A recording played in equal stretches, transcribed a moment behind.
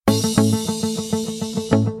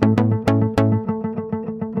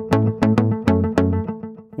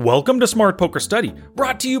Welcome to Smart Poker Study,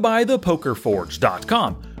 brought to you by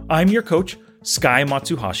thepokerforge.com. I'm your coach, Sky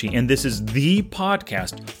Matsuhashi, and this is the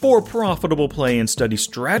podcast for profitable play and study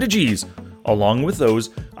strategies. Along with those,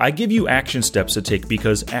 I give you action steps to take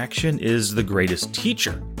because action is the greatest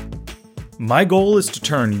teacher. My goal is to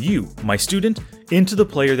turn you, my student, into the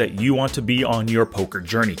player that you want to be on your poker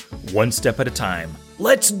journey, one step at a time.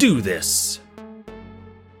 Let's do this!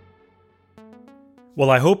 Well,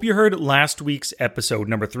 I hope you heard last week's episode,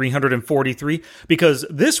 number 343, because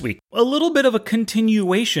this week, a little bit of a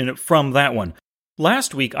continuation from that one.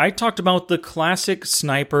 Last week, I talked about the classic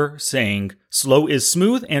sniper saying, slow is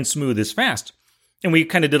smooth and smooth is fast. And we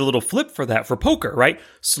kind of did a little flip for that for poker, right?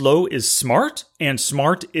 Slow is smart and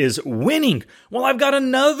smart is winning. Well, I've got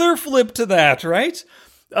another flip to that, right?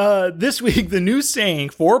 This week, the new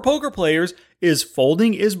saying for poker players is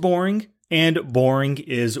folding is boring and boring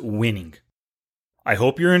is winning. I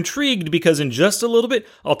hope you're intrigued because in just a little bit,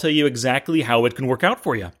 I'll tell you exactly how it can work out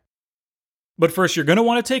for you. But first, you're going to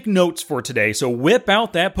want to take notes for today, so whip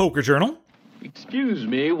out that poker journal. Excuse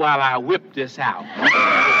me while I whip this out.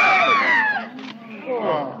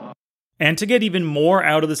 And to get even more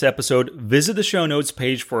out of this episode, visit the show notes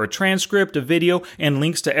page for a transcript, a video, and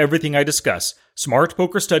links to everything I discuss.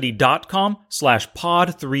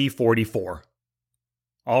 smartpokerstudy.com/pod344.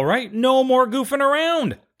 All right, no more goofing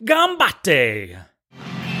around. Gambate!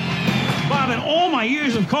 Bob, in all my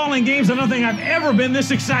years of calling games, I don't think I've ever been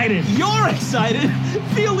this excited. You're excited?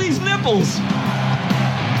 Feel these nipples.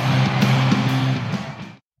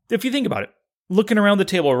 If you think about it, looking around the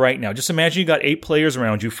table right now, just imagine you got 8 players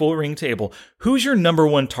around you, full ring table. Who's your number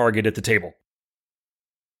one target at the table?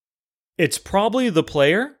 It's probably the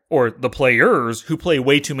player, or the players, who play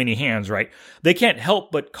way too many hands, right? They can't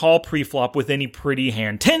help but call pre-flop with any pretty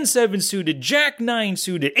hand. 10-7 suited, Jack-9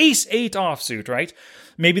 suited, Ace-8 offsuit, right?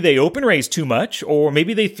 Maybe they open raise too much, or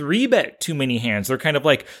maybe they 3-bet too many hands. They're kind of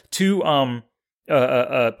like play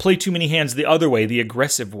too many hands the other way, the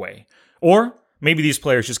aggressive way. Or maybe these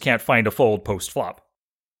players just can't find a fold post-flop.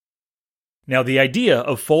 Now, the idea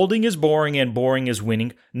of folding is boring and boring is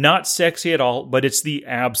winning, not sexy at all, but it's the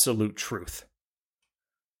absolute truth.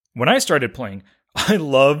 When I started playing, I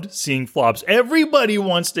loved seeing flops. Everybody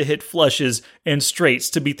wants to hit flushes and straights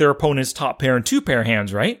to beat their opponent's top pair and 2-pair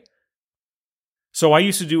hands, right? So I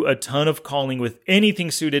used to do a ton of calling with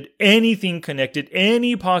anything suited, anything connected,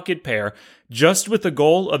 any pocket pair, just with the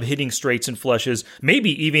goal of hitting straights and flushes,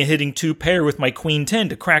 maybe even hitting 2-pair with my queen 10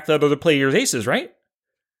 to crack that other player's aces, right?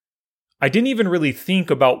 I didn't even really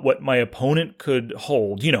think about what my opponent could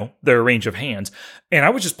hold, their range of hands. And I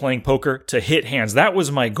was just playing poker to hit hands. That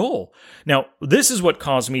was my goal. Now, this is what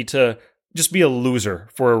caused me to just be a loser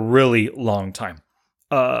for a really long time.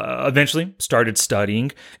 Eventually started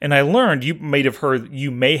studying, and I learned you may have heard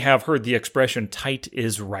the expression tight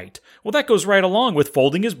is right. Well, that goes right along with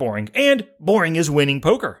folding is boring and boring is winning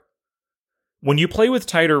poker. When you play with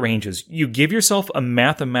tighter ranges, you give yourself a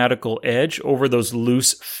mathematical edge over those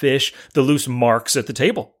loose fish, the loose marks at the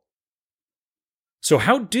table. So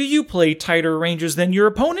how do you play tighter ranges than your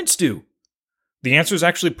opponents do? The answer is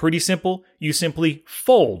actually pretty simple. You simply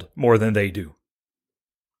fold more than they do.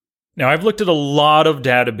 Now, I've looked at a lot of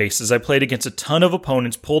databases. I played against a ton of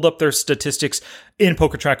opponents, pulled up their statistics in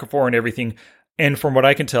Poker Tracker 4 and everything, and from what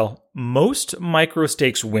I can tell, most micro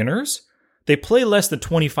stakes winners, they play less than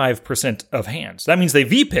 25% of hands. That means they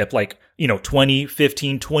VPIP 20,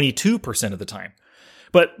 15, 22% of the time.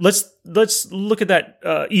 But let's look at that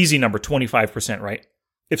easy number, 25%, right?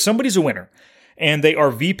 If somebody's a winner and they are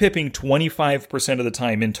VPIPing 25% of the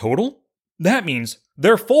time in total, that means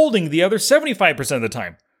they're folding the other 75% of the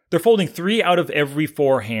time. They're folding 3 out of every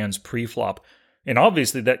 4 hands pre-flop. And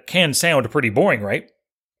obviously that can sound pretty boring, right?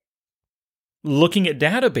 Looking at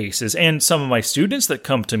databases and some of my students that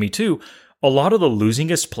come to me too, a lot of the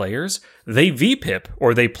losingest players, they VPIP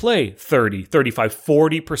or they play 30, 35,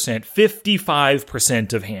 40%,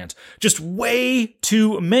 55% of hands. Just way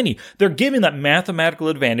too many. They're giving that mathematical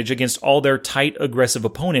advantage against all their tight, aggressive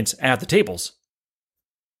opponents at the tables.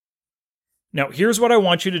 Now, here's what I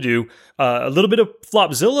want you to do, a little bit of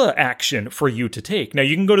Flopzilla action for you to take. Now,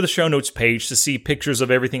 you can go to the show notes page to see pictures of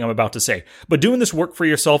everything I'm about to say, but doing this work for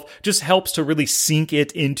yourself just helps to really sink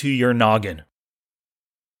it into your noggin.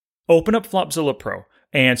 Open up Flopzilla Pro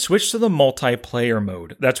and switch to the multiplayer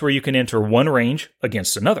mode. That's where you can enter one range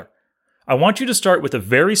against another. I want you to start with a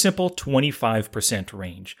very simple 25%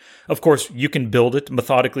 range. Of course, you can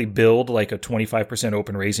methodically build like a 25%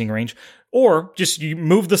 open raising range, or just you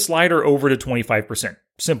move the slider over to 25%.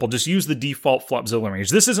 Simple, just use the default Flopzilla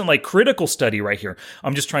range. This isn't like critical study right here.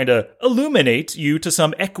 I'm just trying to illuminate you to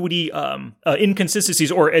some equity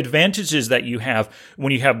inconsistencies or advantages that you have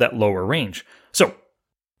when you have that lower range. So,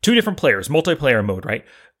 2 different players, multiplayer mode, right?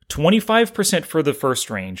 25% for the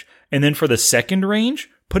first range, and then for the second range,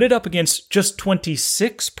 put it up against just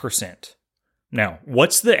 26%. Now,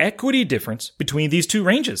 what's the equity difference between these 2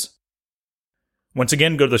 ranges? Once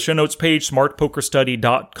again, go to the show notes page,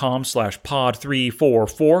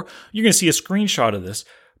 smartpokerstudy.com/pod344. You're going to see a screenshot of this,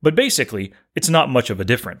 but basically, it's not much of a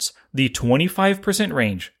difference. The 25%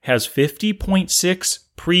 range has 50.6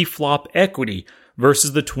 pre-flop equity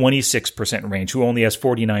versus the 26% range, who only has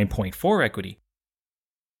 49.4 equity.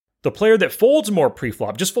 The player that folds more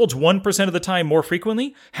pre-flop, just folds 1% of the time more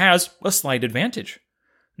frequently, has a slight advantage.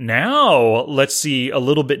 Now, let's see a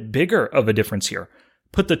little bit bigger of a difference here.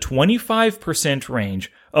 Put the 25%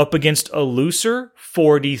 range up against a looser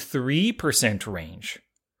 43% range.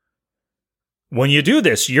 When you do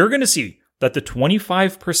this, you're going to see that the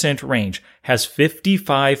 25% range has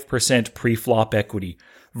 55% pre-flop equity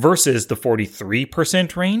versus the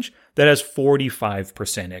 43% range that has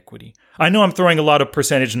 45% equity. I know I'm throwing a lot of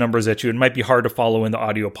percentage numbers at you. It might be hard to follow in the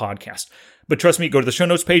audio podcast. But trust me, go to the show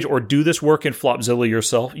notes page or do this work in Flopzilla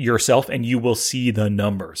yourself and you will see the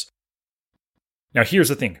numbers. Now, here's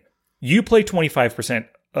the thing. You play 25%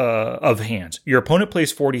 of hands. Your opponent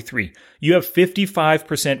plays 43. You have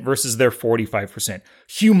 55% versus their 45%.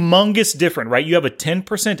 Humongous different, right? You have a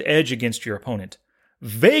 10% edge against your opponent.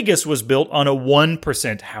 Vegas was built on a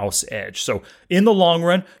 1% house edge. So in the long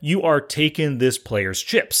run, you are taking this player's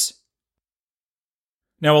chips.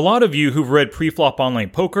 Now, a lot of you who've read Preflop Online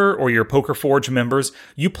Poker or your Poker Forge members,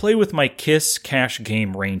 you play with my KISS cash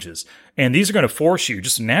game ranges. And these are going to force you,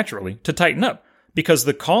 just naturally, to tighten up. Because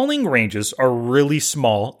the calling ranges are really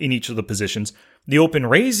small in each of the positions, the open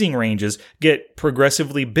raising ranges get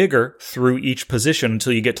progressively bigger through each position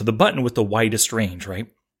until you get to the button with the widest range, right?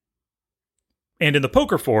 And in the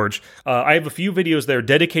Poker Forge, I have a few videos there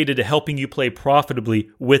dedicated to helping you play profitably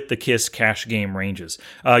with the KISS cash game ranges.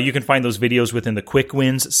 You can find those videos within the Quick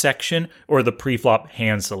Wins section or the Preflop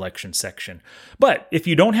hand selection section. But if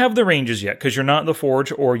you don't have the ranges yet, because you're not in the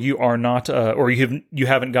Forge or you are not, or you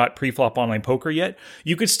haven't got Preflop Online Poker yet,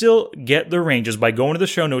 you could still get the ranges by going to the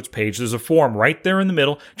show notes page. There's a form right there in the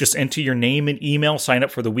middle. Just enter your name and email, sign up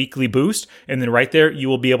for the weekly boost, and then right there you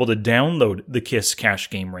will be able to download the KISS cash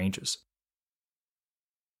game ranges.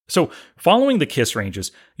 So, following the KISS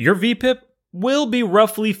ranges, your VPIP will be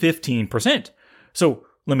roughly 15%. So,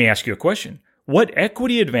 let me ask you a question. What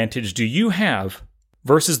equity advantage do you have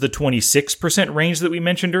versus the 26% range that we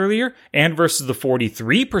mentioned earlier and versus the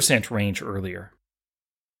 43% range earlier?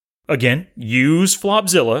 Again, use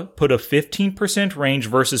Flopzilla, put a 15% range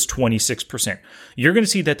versus 26%. You're going to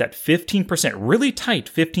see that 15%, really tight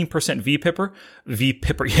 15%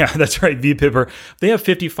 VPIPper, yeah, that's right, VPIPper, they have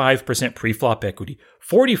 55% preflop equity,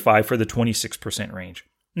 45% for the 26% range.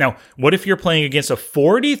 Now, what if you're playing against a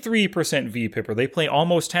 43% VPIPper? They play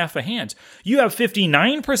almost half a hand. You have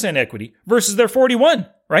 59% equity versus their 41%,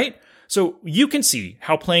 right? So you can see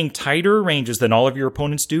how playing tighter ranges than all of your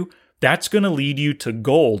opponents do, that's going to lead you to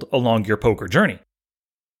gold along your poker journey.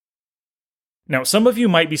 Now, some of you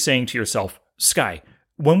might be saying to yourself, Sky,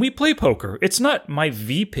 when we play poker, it's not my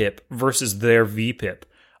VPIP versus their VPIP.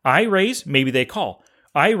 I raise, maybe they call.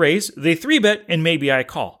 I raise, they 3-bet, and maybe I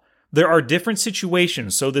call. There are different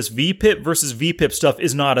situations, so this VPIP versus VPIP stuff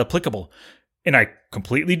is not applicable. And I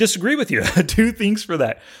completely disagree with you. 2 things for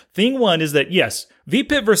that. Thing 1 is that, yes,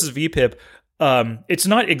 VPIP versus VPIP, it's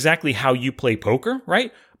not exactly how you play poker,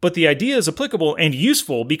 right? But the idea is applicable and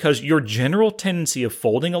useful because your general tendency of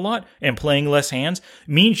folding a lot and playing less hands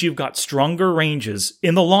means you've got stronger ranges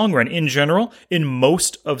in the long run, in general, in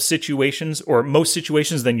most situations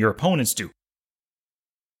than your opponents do.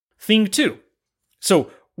 Thing 2. So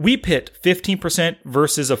we pit 15%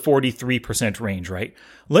 versus a 43% range, right?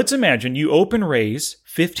 Let's imagine you open raise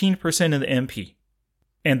 15% of the MP.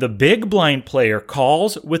 And the big blind player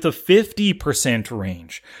calls with a 50%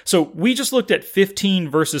 range. So we just looked at 15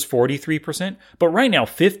 versus 43%, but right now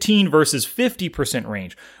 15 versus 50%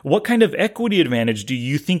 range. What kind of equity advantage do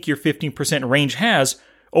you think your 15% range has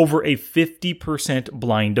over a 50%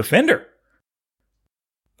 blind defender?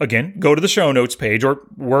 again, go to the show notes page or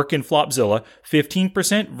work in Flopzilla,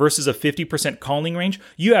 15% versus a 50% calling range,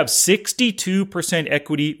 you have 62%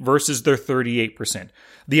 equity versus their 38%.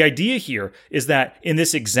 The idea here is that in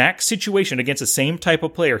this exact situation against the same type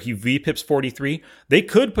of player, he VPIPs 43, they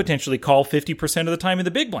could potentially call 50% of the time in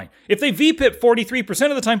the big blind. If they VPIP 43%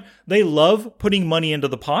 of the time, they love putting money into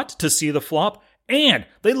the pot to see the flop, and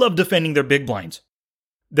they love defending their big blinds.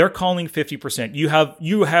 They're calling 50%. You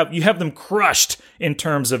have them crushed in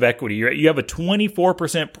terms of equity. You have a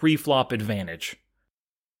 24% pre-flop advantage.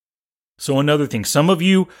 So another thing, some of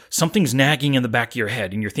you, something's nagging in the back of your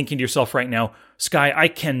head and you're thinking to yourself right now, Sky, I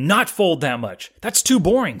cannot fold that much. That's too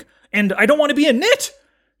boring. And I don't want to be a nit.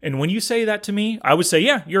 And when you say that to me, I would say,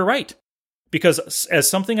 yeah, you're right. Because as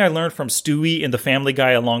something I learned from Stewie in The Family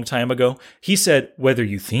Guy a long time ago, he said, whether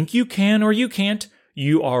you think you can or you can't,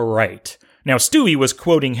 you are right. Now, Stewie was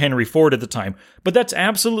quoting Henry Ford at the time, but that's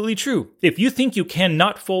absolutely true. If you think you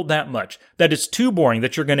cannot fold that much, that it's too boring,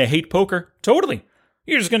 that you're going to hate poker, totally.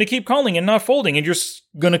 You're just going to keep calling and not folding, and you're just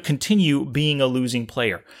going to continue being a losing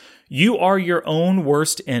player. You are your own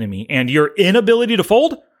worst enemy, and your inability to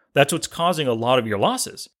fold, that's what's causing a lot of your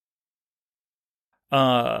losses.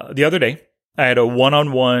 The other day, I had a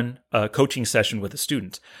one-on-one coaching session with a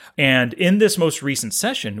student. And in this most recent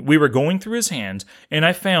session, we were going through his hands, and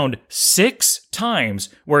I found 6 times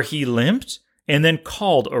where he limped and then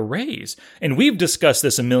called a raise. And we've discussed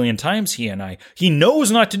this a million times, he and I. He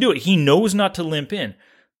knows not to do it. He knows not to limp in.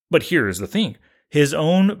 But here's the thing. His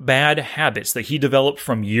own bad habits that he developed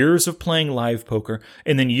from years of playing live poker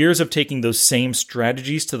and then years of taking those same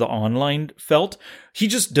strategies to the online felt, he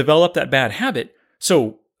just developed that bad habit.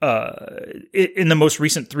 So in the most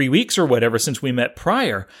recent 3 weeks or whatever since we met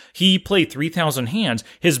prior, he played 3,000 hands.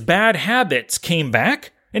 His bad habits came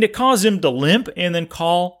back, and it caused him to limp and then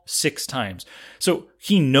call 6 times. So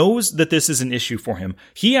he knows that this is an issue for him.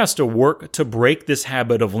 He has to work to break this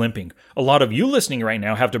habit of limping. A lot of you listening right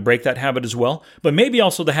now have to break that habit as well, but maybe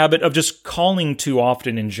also the habit of just calling too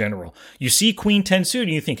often in general. You see Queen 10 suited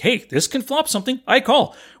and you think, hey, this can flop something, I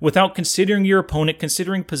call, without considering your opponent,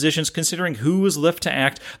 considering positions, considering who is left to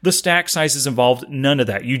act, the stack sizes involved, none of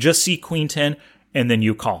that. You just see Queen 10 and then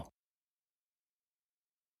you call.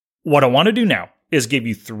 What I want to do now is give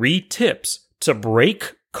you 3 tips to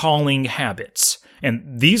break calling habits.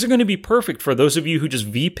 And these are going to be perfect for those of you who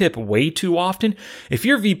just VPIP way too often. If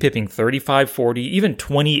you're VPIPing 35, 40, even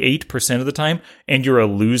 28% of the time, and you're a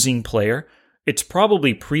losing player, it's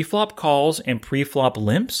probably pre-flop calls and pre-flop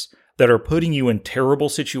limps that are putting you in terrible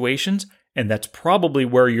situations, and that's probably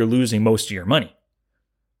where you're losing most of your money.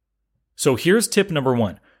 So here's tip number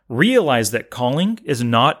 1. Realize that calling is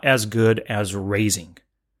not as good as raising.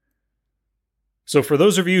 So for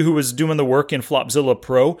those of you who was doing the work in Flopzilla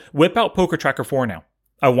Pro, whip out Poker Tracker 4 now.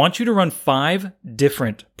 I want you to run 5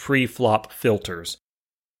 different pre-flop filters.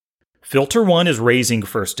 Filter 1 is raising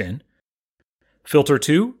first in. Filter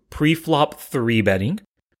 2, pre-flop 3-betting.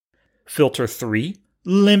 Filter 3,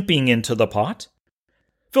 limping into the pot.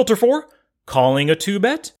 Filter 4, calling a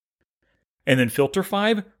 2-bet. And then filter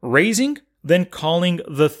 5, raising, then calling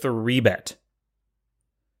the 3-bet.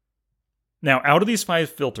 Now, out of these 5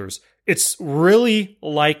 filters, it's really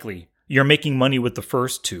likely you're making money with the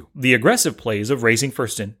first 2, the aggressive plays of raising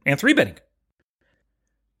first in and 3-betting.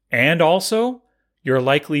 And also, you're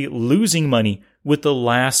likely losing money with the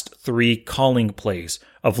last 3 calling plays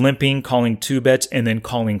of limping, calling 2-bets, and then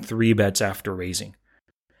calling 3-bets after raising.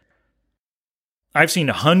 I've seen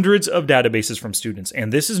hundreds of databases from students,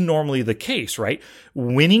 and this is normally the case, right?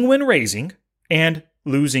 Winning when raising and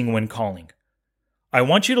losing when calling. I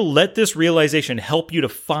want you to let this realization help you to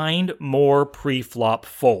find more pre-flop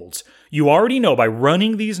folds. You already know by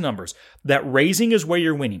running these numbers that raising is where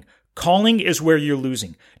you're winning. Calling is where you're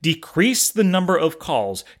losing. Decrease the number of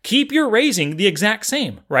calls. Keep your raising the exact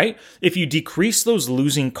same, right? If you decrease those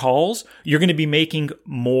losing calls, you're going to be making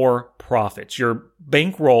more profits. Your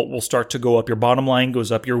bankroll will start to go up. Your bottom line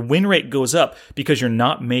goes up. Your win rate goes up because you're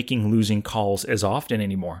not making losing calls as often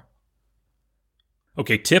anymore.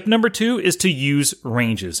 Okay, tip number 2 is to use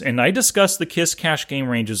ranges. And I discussed the KISS cash game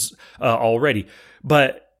ranges already,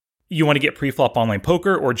 but you want to get pre-flop online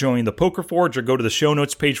poker or join the Poker Forge or go to the show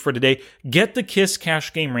notes page for today, get the KISS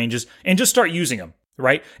cash game ranges and just start using them,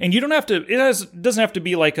 right? And you don't have to, doesn't have to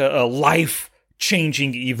be like a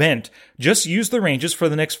life-changing event. Just use the ranges for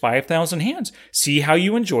the next 5,000 hands. See how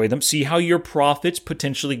you enjoy them. See how your profits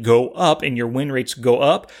potentially go up and your win rates go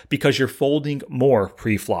up because you're folding more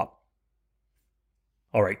pre-flop.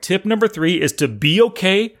 All right, tip number 3 is to be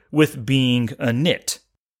okay with being a nit.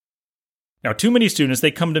 Now, too many students, they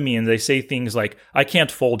come to me and they say things like, I can't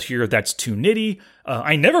fold here, that's too nitty.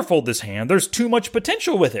 I never fold this hand, there's too much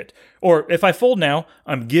potential with it. Or if I fold now,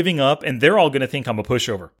 I'm giving up and they're all going to think I'm a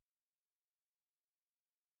pushover.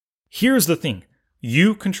 Here's the thing.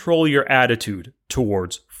 You control your attitude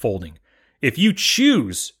towards folding. If you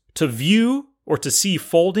choose to view or to see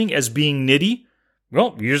folding as being nitty,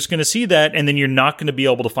 well, you're just going to see that and then you're not going to be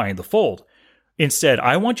able to find the fold. Instead,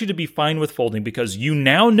 I want you to be fine with folding because you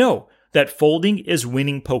now know that folding is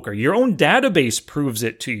winning poker. Your own database proves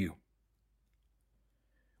it to you.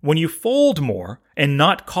 When you fold more and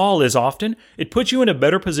not call as often, it puts you in a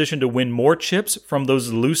better position to win more chips from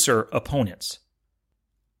those looser opponents.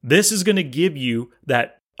 This is going to give you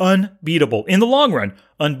that unbeatable, in the long run,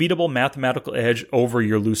 unbeatable mathematical edge over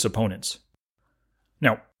your loose opponents.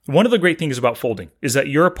 Now, one of the great things about folding is that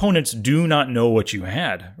your opponents do not know what you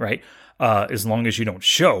had, right? As long as you don't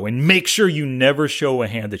show. And make sure you never show a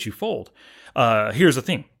hand that you fold. Here's the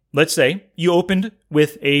thing. Let's say you opened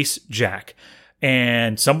with ace-jack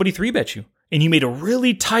and somebody 3-bet you and you made a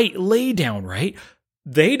really tight laydown, right?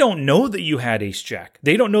 They don't know that you had ace-jack.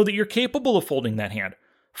 They don't know that you're capable of folding that hand.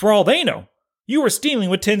 For all they know, you were stealing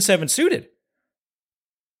with 10-7 suited.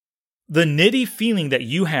 The nitty feeling that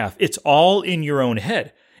you have, it's all in your own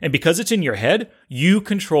head. And because it's in your head, you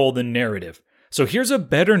control the narrative. So here's a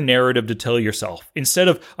better narrative to tell yourself. Instead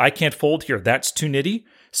of, I can't fold here, that's too nitty,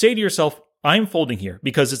 say to yourself, I'm folding here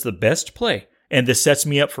because it's the best play, and this sets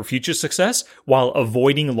me up for future success while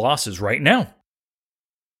avoiding losses right now.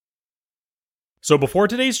 So before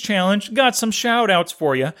today's challenge, got some shout outs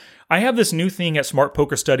for you. I have this new thing at Smart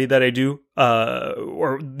Poker Study that I do,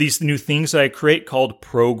 or these new things that I create called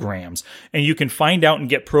programs. And you can find out and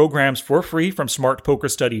get programs for free from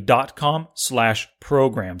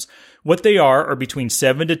smartpokerstudy.com/programs. What they are between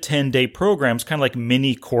 7 to 10 day programs, kind of like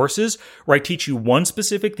mini courses, where I teach you one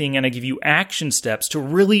specific thing and I give you action steps to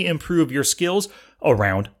really improve your skills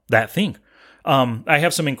around that thing. I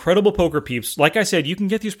have some incredible poker peeps. Like I said, you can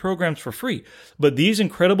get these programs for free, but these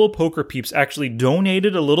incredible poker peeps actually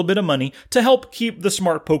donated a little bit of money to help keep the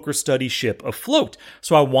Smart Poker Study ship afloat.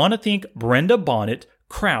 So I want to thank Brenda Bonnet,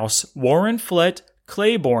 Kraus, Warren Flett,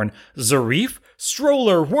 Claiborne, Zarif,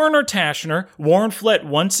 Stroller, Werner Taschner, Warren Flett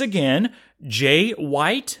once again, Jay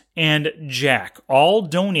White, and Jack, all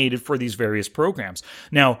donated for these various programs.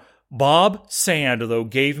 Now, Bob Sand, though,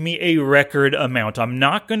 gave me a record amount. I'm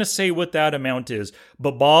not going to say what that amount is,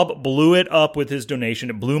 but Bob blew it up with his donation.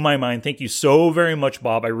 It blew my mind. Thank you so very much,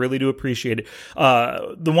 Bob. I really do appreciate it.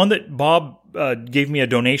 The one that Bob gave me a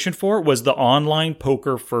donation for was the Online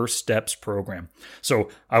Poker First Steps program. So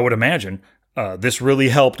I would imagine this really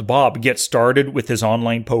helped Bob get started with his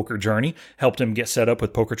online poker journey, helped him get set up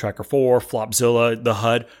with Poker Tracker 4, Flopzilla, the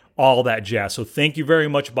HUD, all that jazz. So thank you very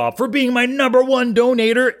much, Bob, for being my #1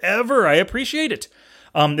 donator ever. I appreciate it.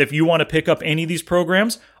 If you want to pick up any of these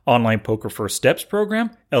programs, Online Poker First Steps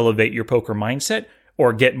program, Elevate Your Poker Mindset,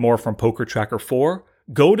 or get more from Poker Tracker 4,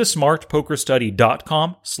 go to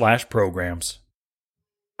smartpokerstudy.com/programs.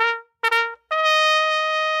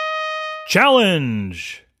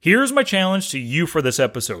 Challenge! Here's my challenge to you for this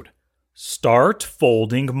episode. Start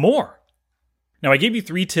folding more. Now, I gave you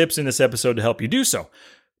 3 tips in this episode to help you do so.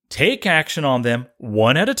 Take action on them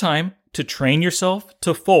one at a time to train yourself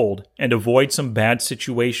to fold and avoid some bad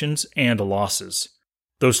situations and losses.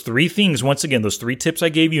 Those 3 things, once again, those 3 tips I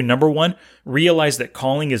gave you. Number 1, realize that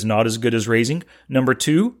calling is not as good as raising. Number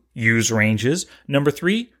 2, use ranges. Number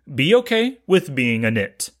 3, be okay with being a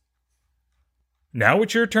nit. Now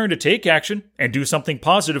it's your turn to take action and do something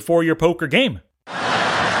positive for your poker game.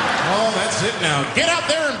 Oh, that's it now. Get out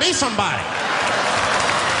there and be somebody.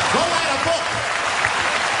 Go write a book.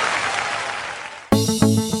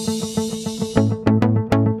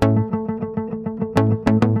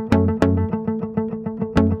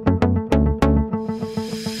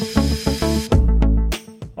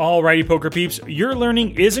 Alrighty, poker peeps, your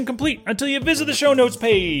learning isn't complete until you visit the show notes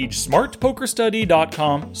page,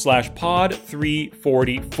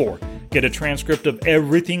 smartpokerstudy.com/pod344. Get a transcript of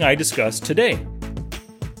everything I discussed today.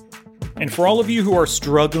 And for all of you who are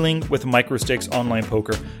struggling with microstakes online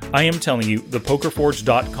poker, I am telling you,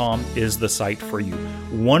 thepokerforge.com is the site for you.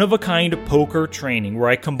 One-of-a-kind poker training where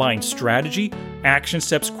I combine strategy, action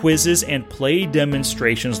steps, quizzes, and play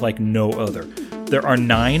demonstrations like no other. There are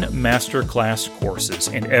 9 masterclass courses,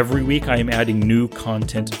 and every week I am adding new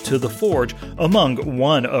content to the Forge among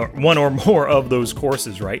one or more of those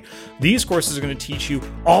courses, right? These courses are going to teach you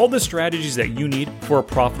all the strategies that you need for a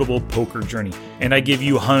profitable poker journey. And I give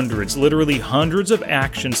you hundreds, literally hundreds of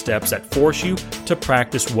action steps that force you to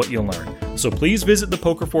practice what you learn. So please visit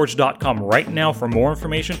thepokerforge.com right now for more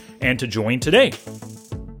information and to join today.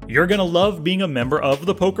 you're going to love being a member of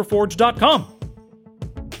thepokerforge.com.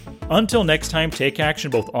 Until next time, take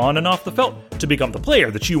action both on and off the felt to become the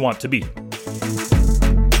player that you want to be.